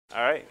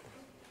All right.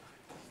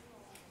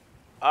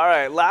 All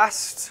right,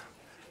 last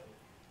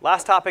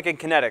topic in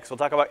kinetics. We'll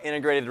talk about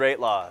integrated rate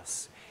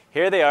laws.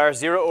 Here they are,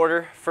 zero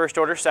order, first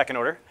order, second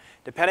order.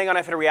 Depending on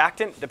if it's a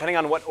reactant, depending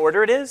on what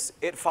order it is,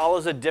 it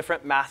follows a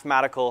different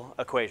mathematical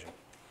equation.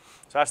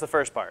 So that's the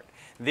first part.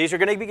 These are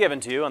going to be given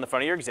to you on the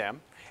front of your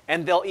exam,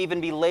 and they'll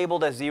even be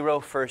labeled as zero,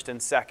 first,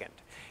 and second.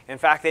 In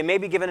fact, they may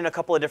be given in a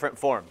couple of different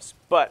forms,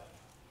 but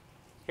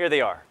here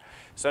they are.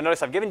 So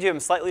notice I've given you them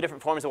slightly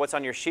different forms of what's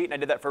on your sheet, and I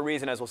did that for a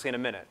reason, as we'll see in a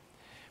minute.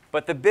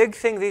 But the big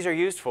thing these are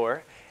used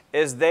for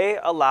is they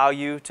allow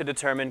you to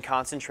determine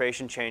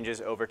concentration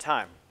changes over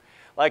time.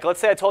 Like, let's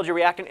say I told you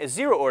reactant is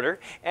zero order,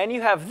 and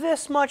you have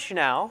this much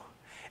now,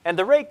 and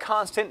the rate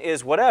constant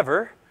is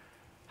whatever.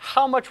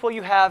 How much will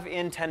you have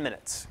in 10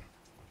 minutes?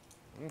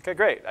 Okay,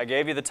 great. I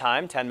gave you the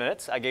time, 10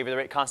 minutes. I gave you the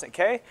rate constant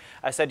K.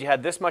 I said you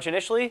had this much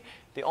initially.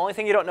 The only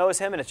thing you don't know is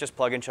him, and it's just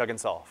plug and chug and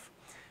solve.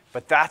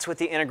 But that's what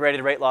the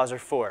integrated rate laws are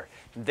for.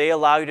 They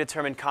allow you to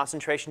determine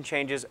concentration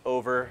changes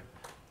over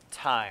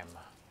time.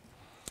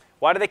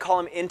 Why do they call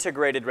them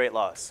integrated rate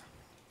laws?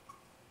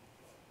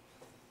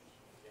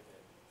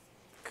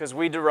 Because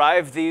we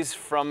derive these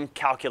from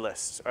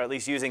calculus, or at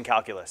least using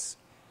calculus.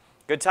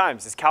 Good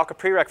times. Is calc a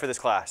prereq for this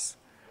class?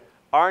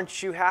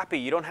 Aren't you happy?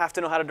 You don't have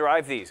to know how to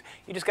derive these.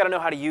 You just got to know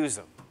how to use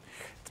them.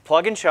 It's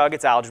plug and chug.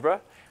 It's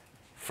algebra.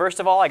 First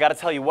of all, I got to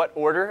tell you what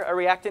order a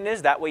reactant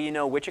is. That way you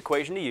know which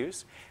equation to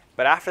use.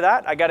 But after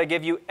that, I got to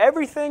give you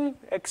everything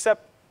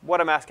except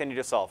what I'm asking you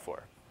to solve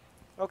for.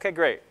 Okay,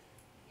 great.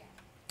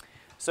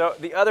 So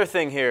the other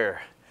thing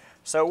here.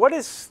 So what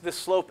is the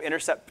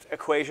slope-intercept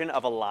equation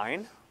of a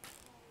line?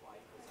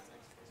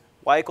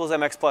 Y equals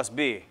mx plus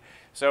b.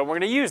 So we're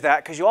going to use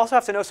that because you also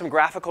have to know some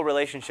graphical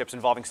relationships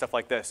involving stuff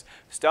like this.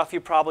 Stuff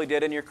you probably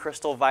did in your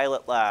crystal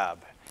violet lab,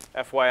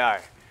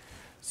 FYI.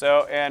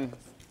 So, and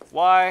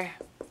y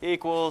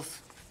equals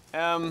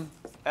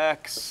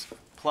mx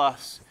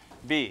plus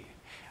b.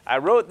 I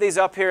wrote these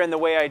up here in the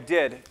way I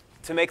did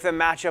to make them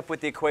match up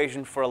with the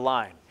equation for a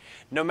line.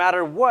 No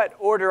matter what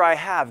order I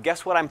have,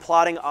 guess what I'm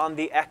plotting on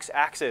the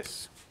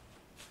x-axis?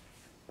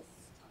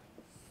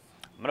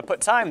 I'm going to put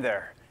time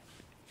there,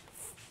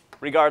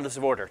 regardless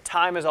of order.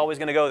 Time is always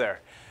going to go there.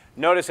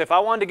 Notice if I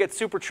wanted to get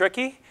super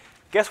tricky,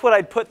 guess what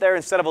I'd put there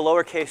instead of a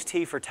lowercase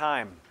t for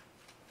time?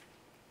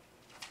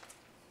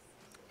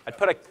 I'd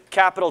put a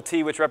capital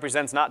T, which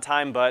represents not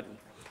time, but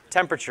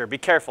temperature. Be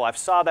careful. I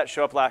saw that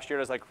show up last year.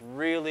 I was like,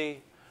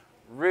 really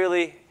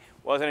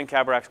wasn't in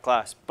Cabaret's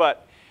class.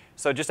 But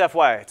so just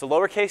FYI, it's a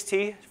lowercase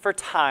t for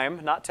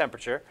time, not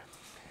temperature.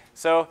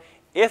 So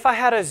if I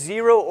had a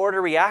zero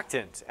order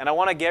reactant and I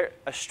want to get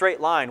a straight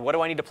line, what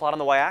do I need to plot on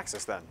the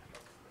y-axis then?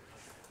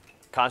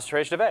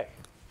 Concentration of A.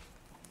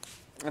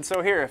 And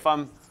so here, if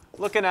I'm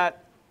looking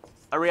at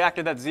a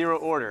reactant that's zero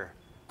order,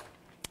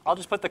 I'll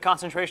just put the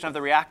concentration of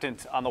the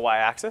reactant on the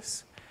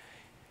y-axis.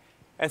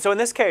 And so in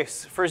this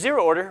case, for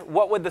zero order,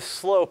 what would the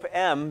slope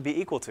m be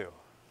equal to?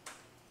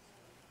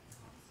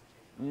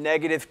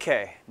 Negative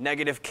k,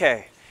 negative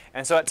k.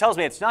 And so it tells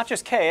me it's not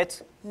just k,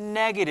 it's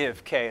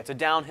negative k. It's a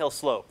downhill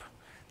slope.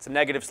 It's a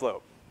negative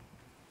slope.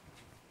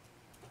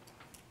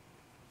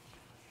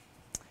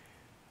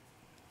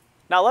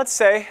 Now let's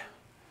say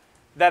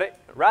that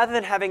rather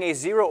than having a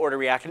zero order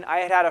reactant, I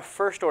had a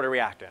first order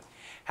reactant.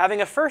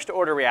 Having a first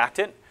order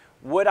reactant,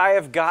 would I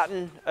have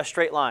gotten a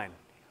straight line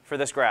for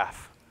this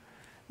graph?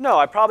 No,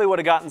 I probably would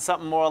have gotten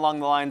something more along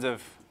the lines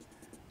of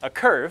a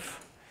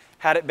curve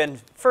had it been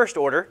first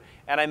order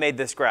and I made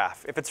this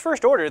graph. If it's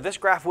first order, this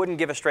graph wouldn't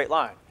give a straight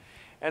line.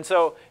 And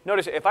so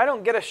notice if I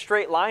don't get a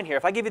straight line here,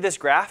 if I give you this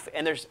graph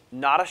and there's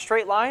not a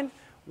straight line,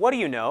 what do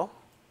you know?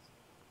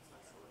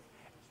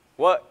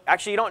 Well,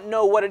 actually, you don't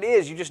know what it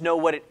is. You just know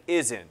what it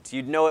isn't.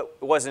 You'd know it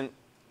wasn't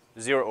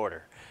zero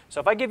order. So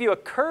if I give you a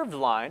curved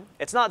line,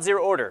 it's not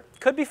zero order.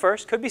 Could be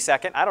first, could be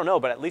second. I don't know,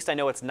 but at least I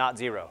know it's not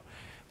zero.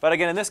 But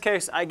again, in this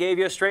case, I gave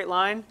you a straight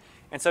line.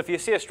 And so if you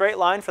see a straight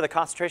line for the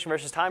concentration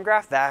versus time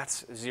graph,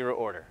 that's zero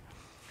order.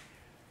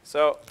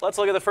 So let's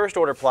look at the first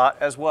order plot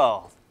as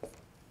well.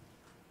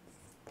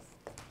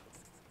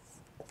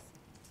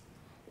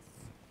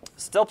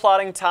 Still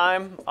plotting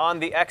time on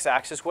the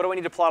x-axis. What do we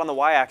need to plot on the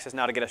y-axis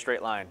now to get a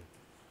straight line?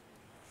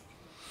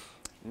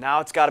 Now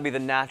it's got to be the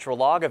natural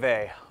log of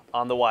A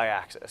on the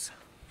y-axis.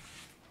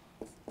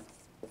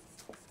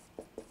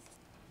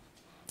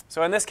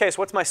 So in this case,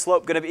 what's my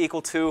slope going to be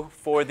equal to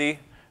for the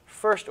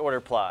first order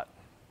plot?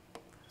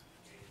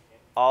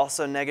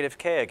 Also negative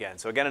k again.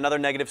 So again, another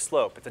negative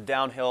slope. It's a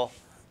downhill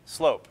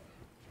slope.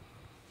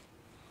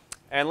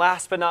 And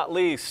last but not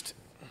least,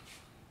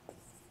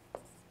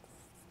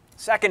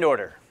 second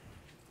order.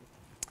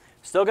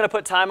 Still going to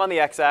put time on the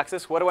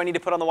x-axis. What do I need to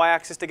put on the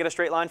y-axis to get a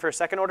straight line for a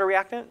second order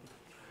reactant?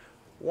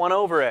 1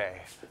 over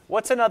A.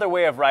 What's another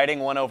way of writing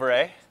 1 over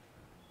A?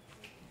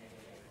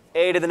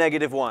 A to the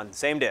negative 1.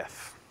 Same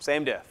diff.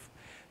 Same diff.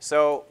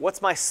 So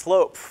what's my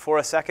slope for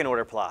a second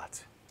order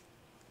plot?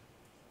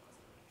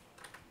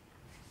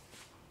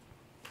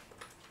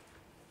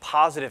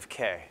 Positive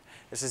k.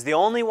 This is the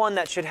only one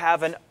that should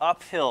have an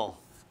uphill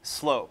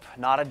slope,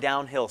 not a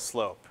downhill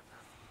slope.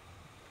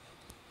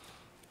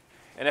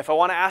 And if I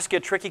want to ask you a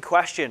tricky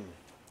question,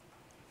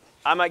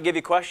 I might give you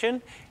a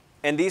question,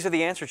 and these are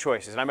the answer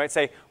choices. And I might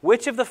say,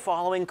 which of the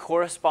following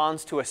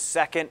corresponds to a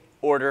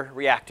second-order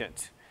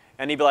reactant?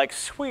 And you'd be like,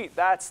 sweet,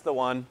 that's the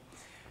one.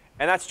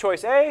 And that's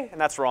choice A, and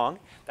that's wrong.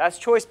 That's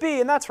choice B,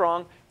 and that's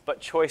wrong.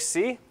 But choice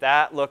C,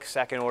 that looks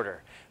second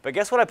order. But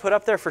guess what I put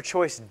up there for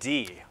choice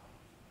D?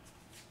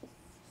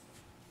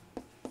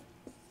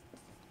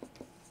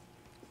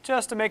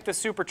 Just to make this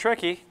super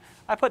tricky,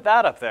 I put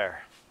that up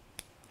there.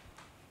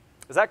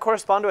 Does that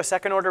correspond to a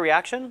second order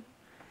reaction?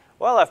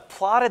 Well, I've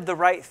plotted the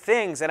right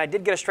things, and I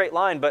did get a straight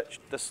line, but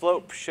the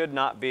slope should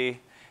not be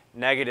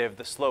negative.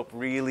 The slope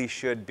really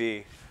should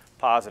be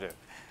positive.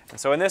 And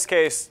so in this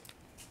case,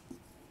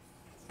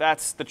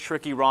 that's the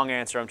tricky wrong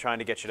answer I'm trying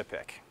to get you to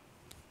pick.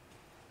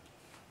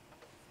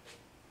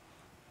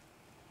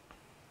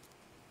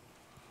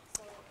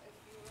 So if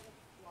you were to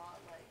plot,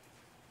 like,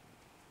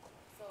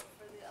 so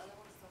for the other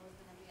one, it's always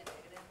going to be a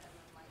negative, and then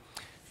like...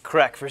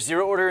 Correct. For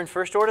zero order and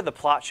first order, the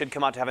plot should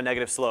come out to have a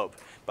negative slope.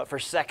 But for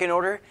second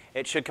order,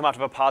 it should come out to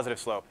have a positive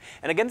slope.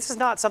 And again, this is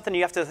not something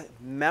you have to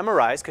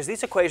memorize, because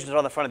these equations are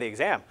on the front of the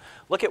exam.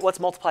 Look at what's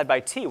multiplied by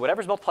t.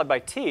 Whatever's multiplied by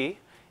t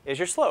is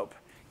your slope.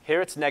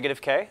 Here it's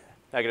negative k,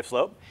 negative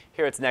slope.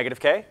 Here it's negative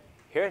k.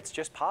 Here it's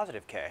just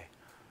positive k.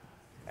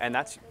 And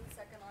that's... With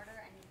second order,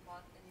 and you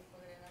plot and you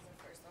put it in as a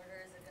first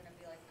order, is it going to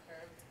be like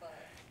curved, but...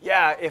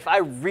 Yeah, if I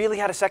really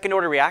had a second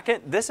order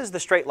reactant, this is the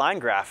straight line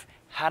graph.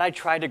 Had I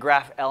tried to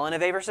graph ln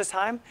of A versus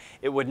time,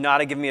 it would not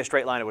have given me a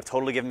straight line. It would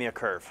totally give me a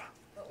curve.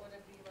 But would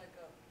it be like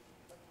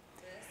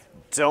this?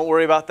 Don't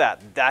worry about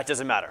that. That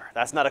doesn't matter.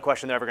 That's not a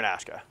question they're ever going to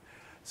ask you.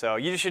 So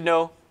you just should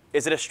know,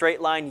 is it a straight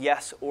line,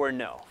 yes or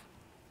no?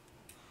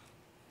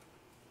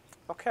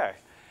 Okay.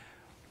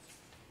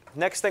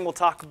 Next thing we'll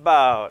talk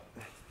about.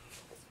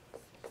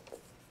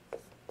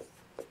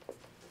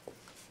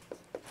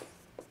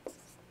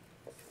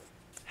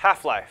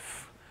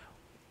 Half-life.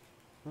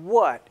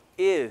 What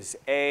is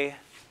a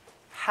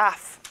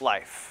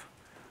half-life?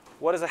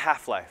 What is a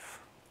half-life?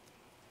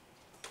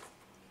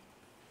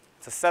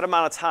 It's a set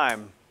amount of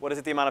time. What is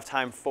it the amount of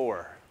time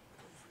for?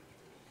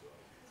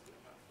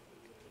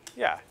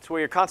 Yeah, it's where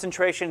your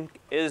concentration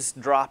is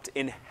dropped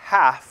in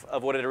half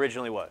of what it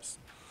originally was.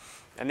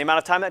 And the amount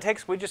of time that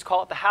takes, we just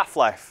call it the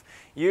half-life.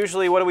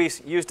 Usually, what do we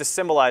use to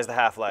symbolize the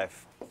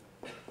half-life?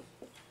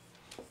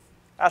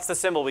 That's the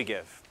symbol we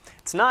give.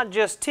 It's not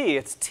just T,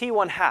 it's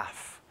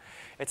T1/2.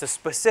 It's a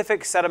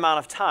specific set amount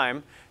of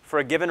time for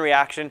a given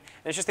reaction,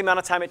 and it's just the amount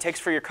of time it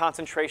takes for your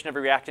concentration of a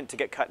reactant to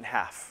get cut in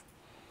half.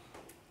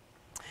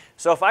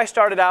 So if I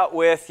started out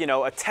with,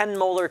 a 10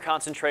 molar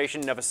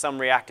concentration of some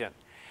reactant,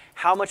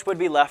 how much would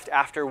be left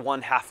after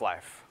one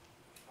half-life?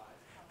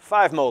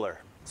 5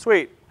 molar.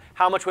 Sweet.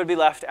 How much would be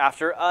left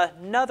after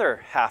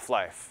another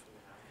half-life?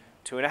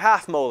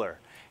 2.5 molar.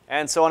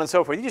 And so on and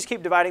so forth. You just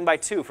keep dividing by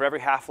 2 for every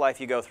half-life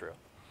you go through.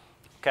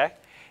 Okay?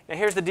 Now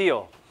here's the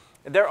deal.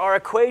 There are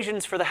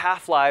equations for the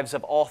half-lives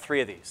of all three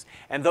of these.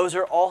 And those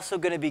are also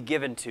going to be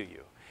given to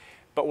you.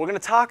 But we're going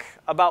to talk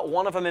about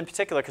one of them in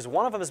particular, because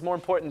one of them is more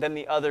important than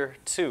the other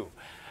two.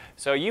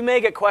 So you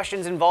may get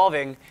questions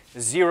involving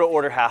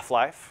zero-order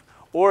half-life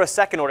or a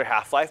second-order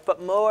half-life,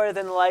 but more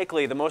than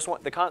likely, the most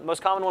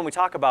common one we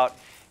talk about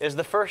is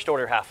the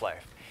first-order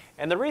half-life.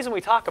 And the reason we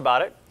talk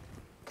about it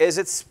is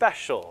it's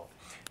special.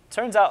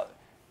 Turns out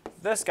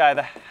this guy,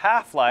 the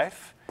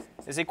half-life,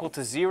 is equal to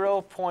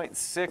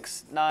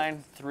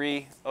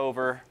 0.693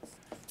 over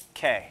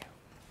k.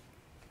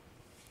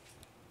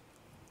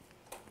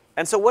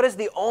 And so what is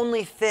the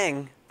only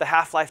thing the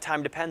half-life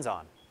time depends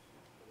on?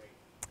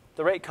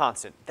 The rate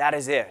constant. That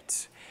is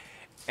it.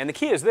 And the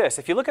key is this.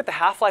 If you look at the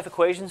half-life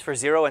equations for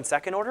zero and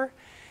second order,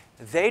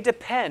 they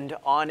depend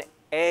on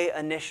A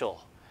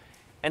initial.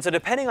 And so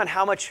depending on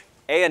how much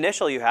A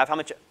initial you have, how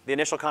much the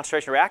initial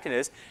concentration reactant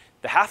is,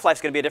 the half-life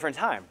is going to be a different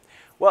time.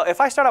 Well,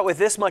 if I start out with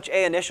this much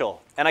A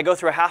initial and I go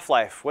through a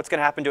half-life, what's going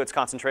to happen to its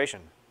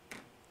concentration?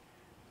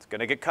 It's going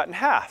to get cut in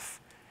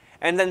half.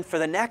 And then for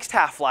the next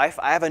half-life,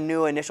 I have a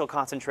new initial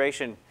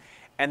concentration.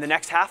 And the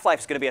next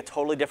half-life is going to be a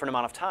totally different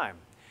amount of time.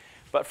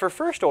 But for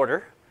first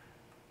order,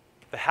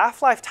 the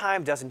half-life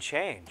time doesn't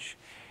change.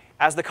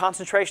 As the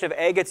concentration of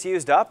A gets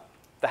used up,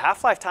 the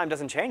half-life time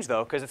doesn't change,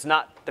 though, because it's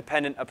not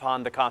dependent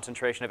upon the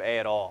concentration of A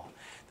at all,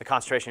 the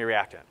concentration of your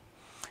reactant.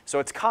 So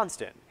it's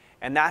constant.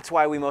 And that's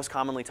why we most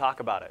commonly talk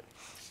about it.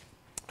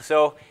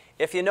 So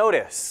if you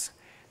notice,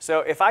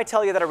 so if I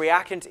tell you that a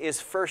reactant is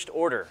first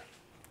order,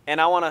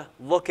 and I want to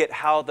look at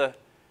how the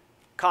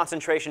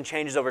concentration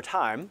changes over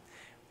time,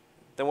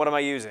 then what am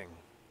I using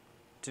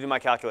to do my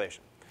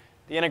calculation?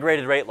 The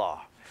integrated rate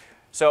law.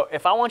 So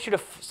if I want you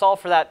to solve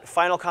for that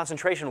final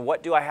concentration,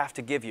 what do I have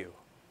to give you?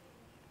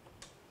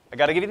 I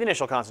got to give you the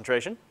initial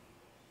concentration,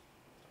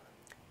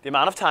 the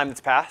amount of time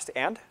that's passed,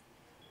 and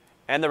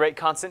the rate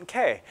constant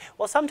k.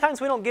 Well,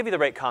 sometimes we don't give you the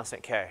rate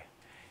constant k.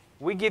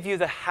 We give you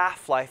the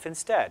half-life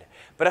instead.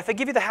 But if I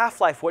give you the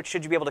half-life, what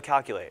should you be able to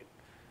calculate?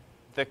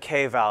 The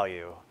k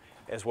value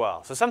as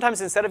well. So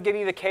sometimes instead of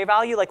giving you the k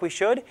value like we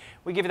should,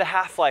 we give you the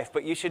half-life.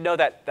 But you should know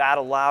that that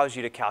allows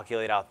you to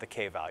calculate out the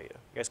k value.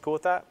 You guys cool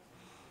with that?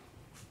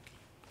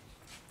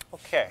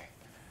 Okay.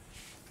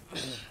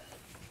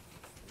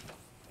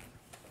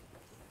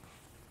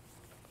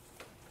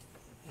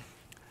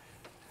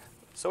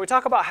 So we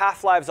talk about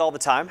half-lives all the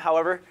time.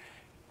 However,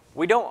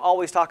 we don't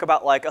always talk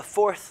about like a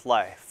fourth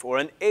life or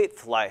an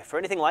eighth life or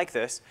anything like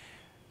this.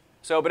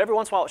 But every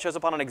once in a while it shows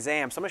up on an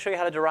exam. So I'm going to show you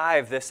how to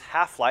derive this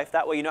half-life.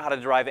 That way you know how to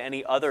derive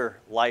any other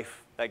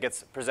life that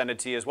gets presented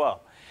to you as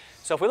well.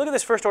 So if we look at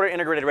this first order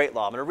integrated rate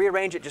law, I'm going to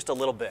rearrange it just a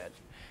little bit.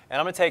 And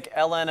I'm going to take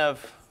ln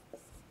of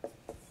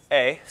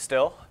a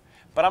still,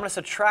 but I'm going to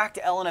subtract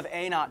ln of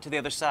a naught to the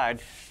other side.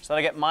 So that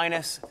I get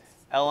minus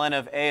ln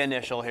of a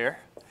initial here.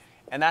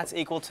 And that's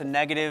equal to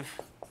negative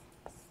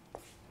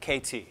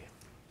kt.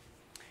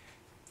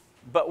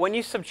 But when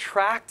you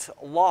subtract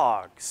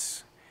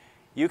logs,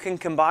 you can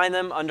combine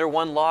them under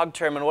one log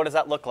term, and what does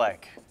that look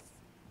like?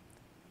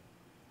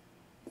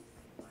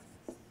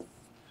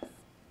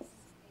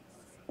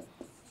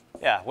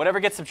 Yeah, whatever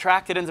gets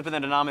subtracted ends up in the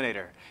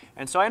denominator.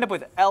 And so I end up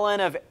with ln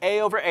of a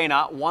over a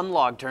naught, one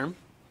log term,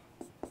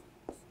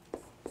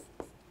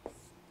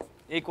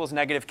 equals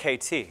negative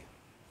kt.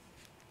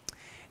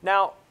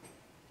 Now,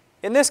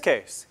 in this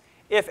case,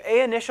 if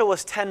a initial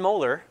was 10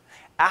 molar,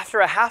 after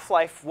a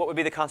half-life, what would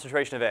be the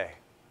concentration of A?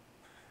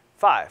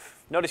 5.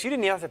 Notice you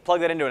didn't even have to plug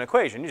that into an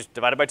equation. You just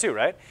divide it by 2,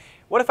 right?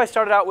 What if I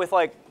started out with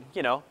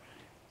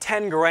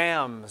 10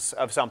 grams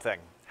of something?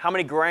 How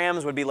many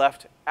grams would be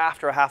left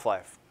after a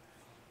half-life?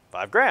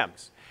 5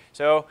 grams.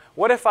 So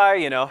what if I,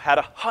 had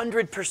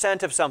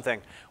 100% of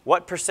something?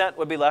 What percent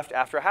would be left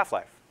after a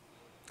half-life?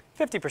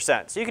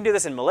 50%. So you can do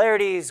this in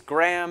molarities,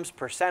 grams,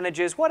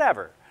 percentages,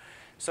 whatever.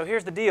 So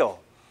here's the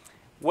deal.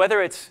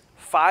 Whether it's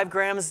 5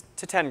 grams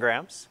to 10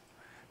 grams,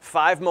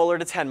 5 molar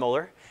to 10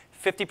 molar,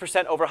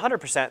 50% over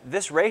 100%,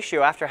 this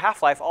ratio after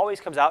half-life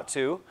always comes out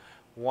to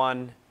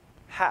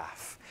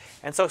 1/2.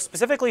 And so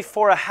specifically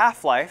for a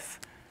half-life,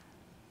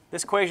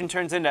 this equation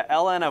turns into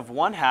ln of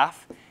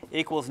 1/2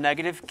 equals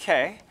negative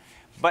k.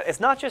 But it's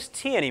not just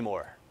t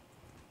anymore.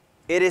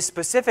 It is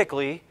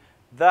specifically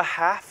the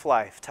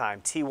half-life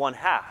time,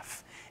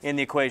 t1/2, in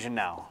the equation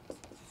now.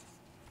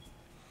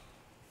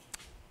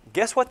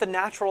 Guess what the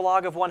natural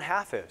log of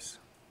 1/2 is?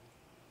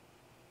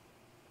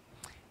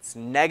 It's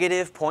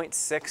negative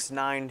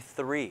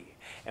 0.693.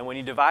 And when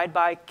you divide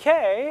by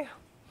k,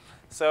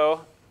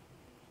 so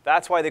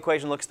that's why the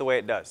equation looks the way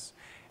it does.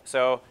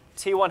 So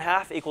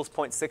t1/2 equals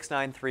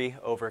 0.693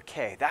 over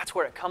k. That's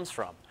where it comes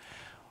from.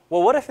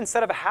 Well, what if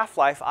instead of a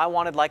half-life, I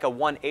wanted like a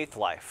 1/8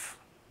 life?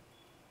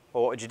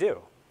 Well, what would you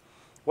do?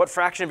 What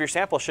fraction of your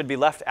sample should be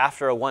left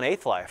after a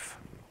 1/8 life?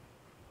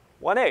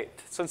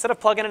 1/8. So instead of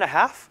plugging in a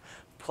half,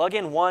 plug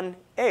in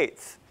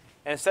 1/8.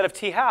 And instead of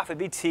t1/2, it'd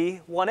be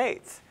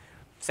t1/8.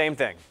 Same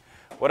thing.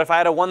 What if I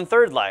had a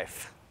 1/3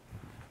 life?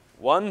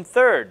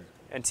 1/3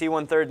 and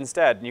t1/3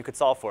 instead, and you could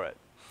solve for it.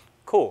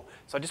 Cool.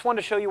 So I just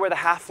wanted to show you where the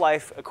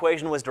half-life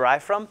equation was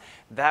derived from.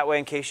 That way,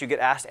 in case you get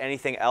asked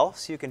anything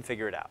else, you can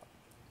figure it out.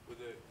 What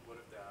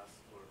if they ask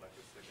for like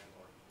the second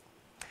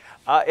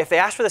order? If they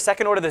ask for the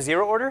second order, the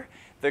zero order,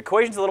 the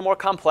equation's a little more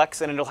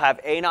complex, and it'll have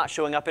a naught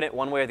showing up in it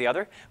one way or the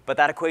other. But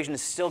that equation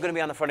is still going to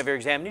be on the front of your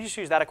exam. You just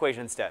use that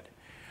equation instead.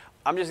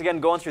 I'm just, again,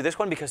 going through this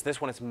one because this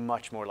one is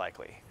much more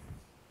likely.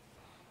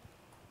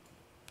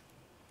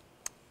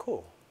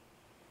 Cool.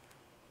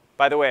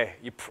 By the way,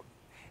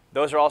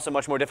 those are also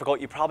much more difficult.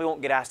 You probably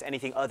won't get asked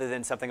anything other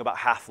than something about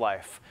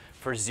half-life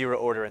for zero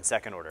order and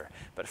second order.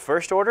 But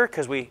first order,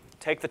 because we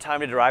take the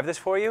time to derive this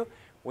for you,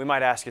 we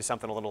might ask you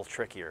something a little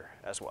trickier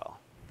as well.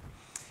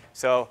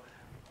 So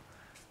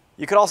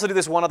you could also do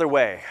this one other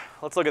way.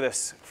 Let's look at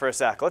this for a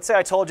sec. Let's say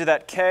I told you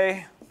that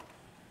k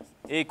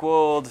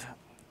equaled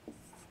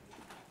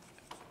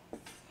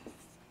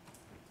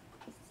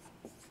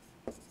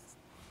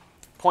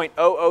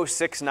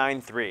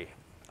 .00693.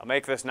 I'll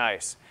make this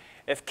nice.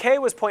 If k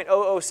was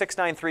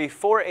 .00693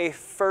 for a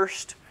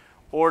first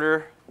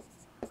order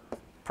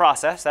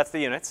process, that's the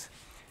units,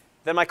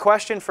 then my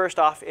question first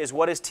off is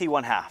what is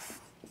t1/2?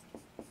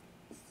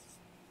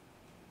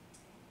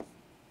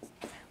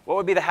 What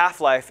would be the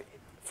half-life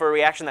for a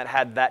reaction that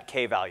had that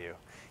k value,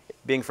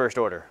 being first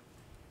order?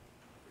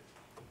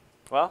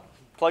 Well,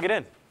 plug it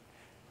in.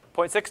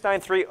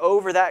 0.693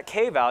 over that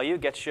k value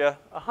gets you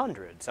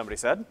 100, somebody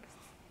said.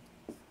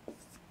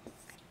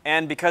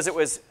 And because it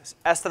was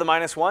s to the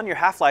minus 1, your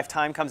half-life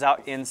time comes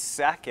out in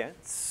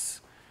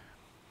seconds.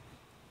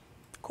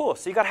 Cool,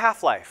 so you got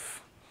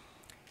half-life.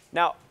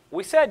 Now,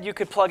 we said you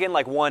could plug in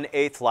like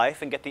 1/8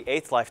 life and get the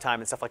 8th lifetime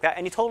and stuff like that,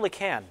 and you totally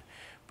can.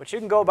 But you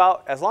can go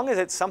about, as long as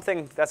it's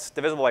something that's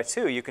divisible by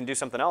 2, you can do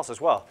something else as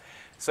well.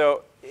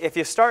 So if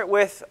you start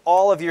with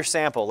all of your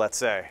sample, let's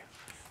say,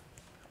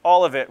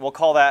 all of it, we'll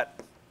call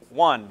that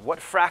 1.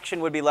 What fraction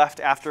would be left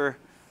after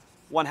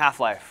one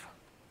half-life?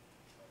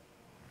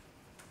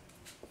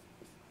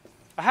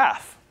 A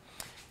half.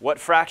 What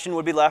fraction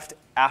would be left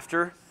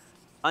after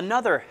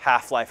another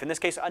half-life? In this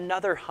case,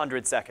 another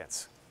 100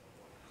 seconds.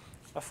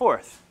 A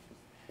fourth.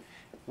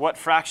 What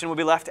fraction would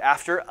be left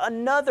after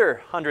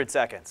another 100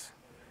 seconds?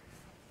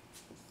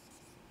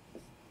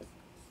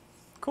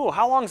 Cool.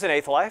 How long is an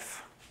 8th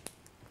life?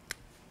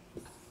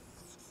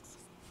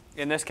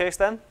 In this case,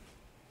 then?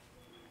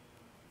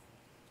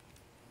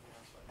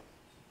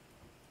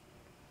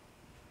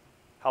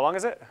 How long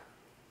is it?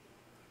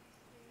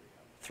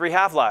 3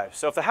 half-lives.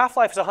 So if the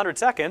half-life is 100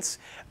 seconds,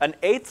 an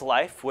eighth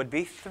life would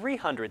be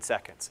 300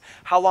 seconds.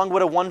 How long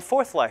would a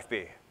 1/4 life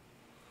be?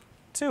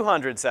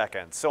 200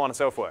 seconds, so on and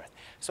so forth.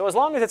 So as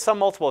long as it's some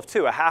multiple of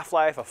 2, a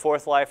half-life, a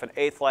 4th life, an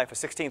 8th life, a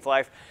 16th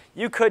life,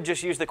 you could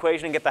just use the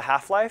equation and get the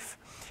half-life.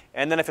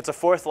 And then if it's a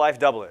 4th life,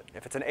 double it.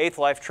 If it's an 8th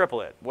life,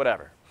 triple it,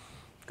 whatever.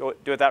 Go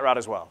do it that route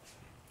as well.